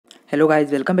Hello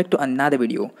guys, welcome back to another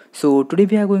video. So today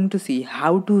we are going to see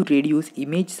how to reduce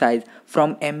image size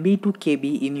from MB to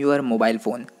KB in your mobile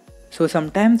phone. So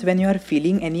sometimes when you are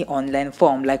filling any online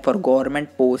form like for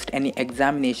government post, any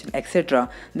examination, etc.,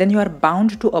 then you are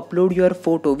bound to upload your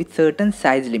photo with certain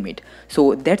size limit.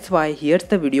 So that's why here's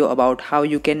the video about how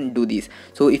you can do this.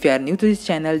 So if you are new to this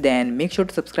channel, then make sure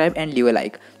to subscribe and leave a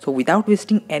like. So without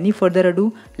wasting any further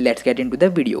ado, let's get into the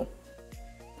video.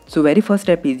 So very first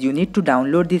step is you need to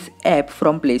download this app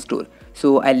from Play Store.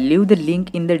 So I'll leave the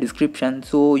link in the description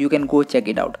so you can go check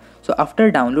it out. So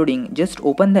after downloading, just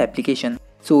open the application.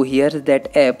 So here's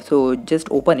that app, so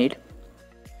just open it.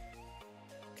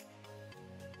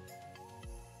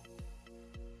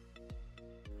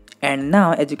 And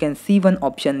now as you can see one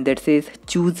option that says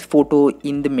choose photo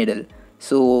in the middle.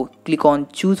 So click on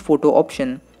choose photo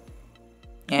option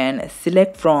and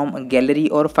select from gallery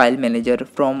or file manager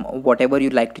from whatever you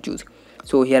like to choose.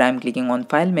 So here I am clicking on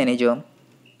file manager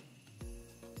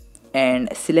and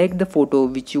select the photo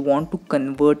which you want to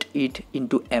convert it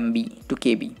into MB to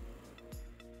KB.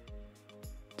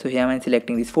 So here I am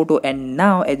selecting this photo, and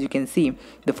now as you can see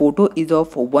the photo is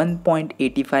of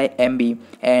 1.85 MB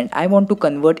and I want to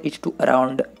convert it to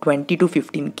around 20 to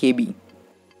 15 KB.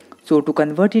 So to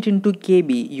convert it into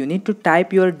KB, you need to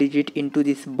type your digit into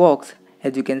this box.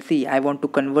 As you can see, I want to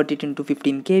convert it into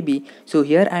 15 KB. So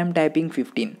here I am typing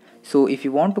 15. So if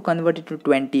you want to convert it to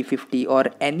 20, 50 or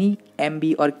any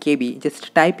MB or KB,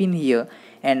 just type in here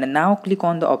and now click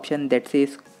on the option that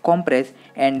says compress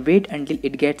and wait until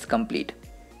it gets complete.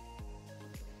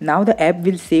 Now the app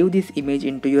will save this image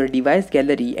into your device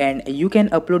gallery and you can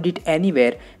upload it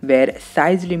anywhere where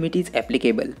size limit is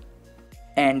applicable.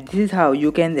 And this is how you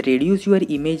can reduce your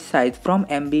image size from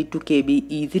MB to KB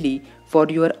easily for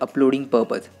your uploading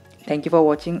purpose. Thank you for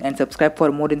watching and subscribe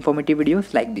for more informative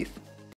videos like this.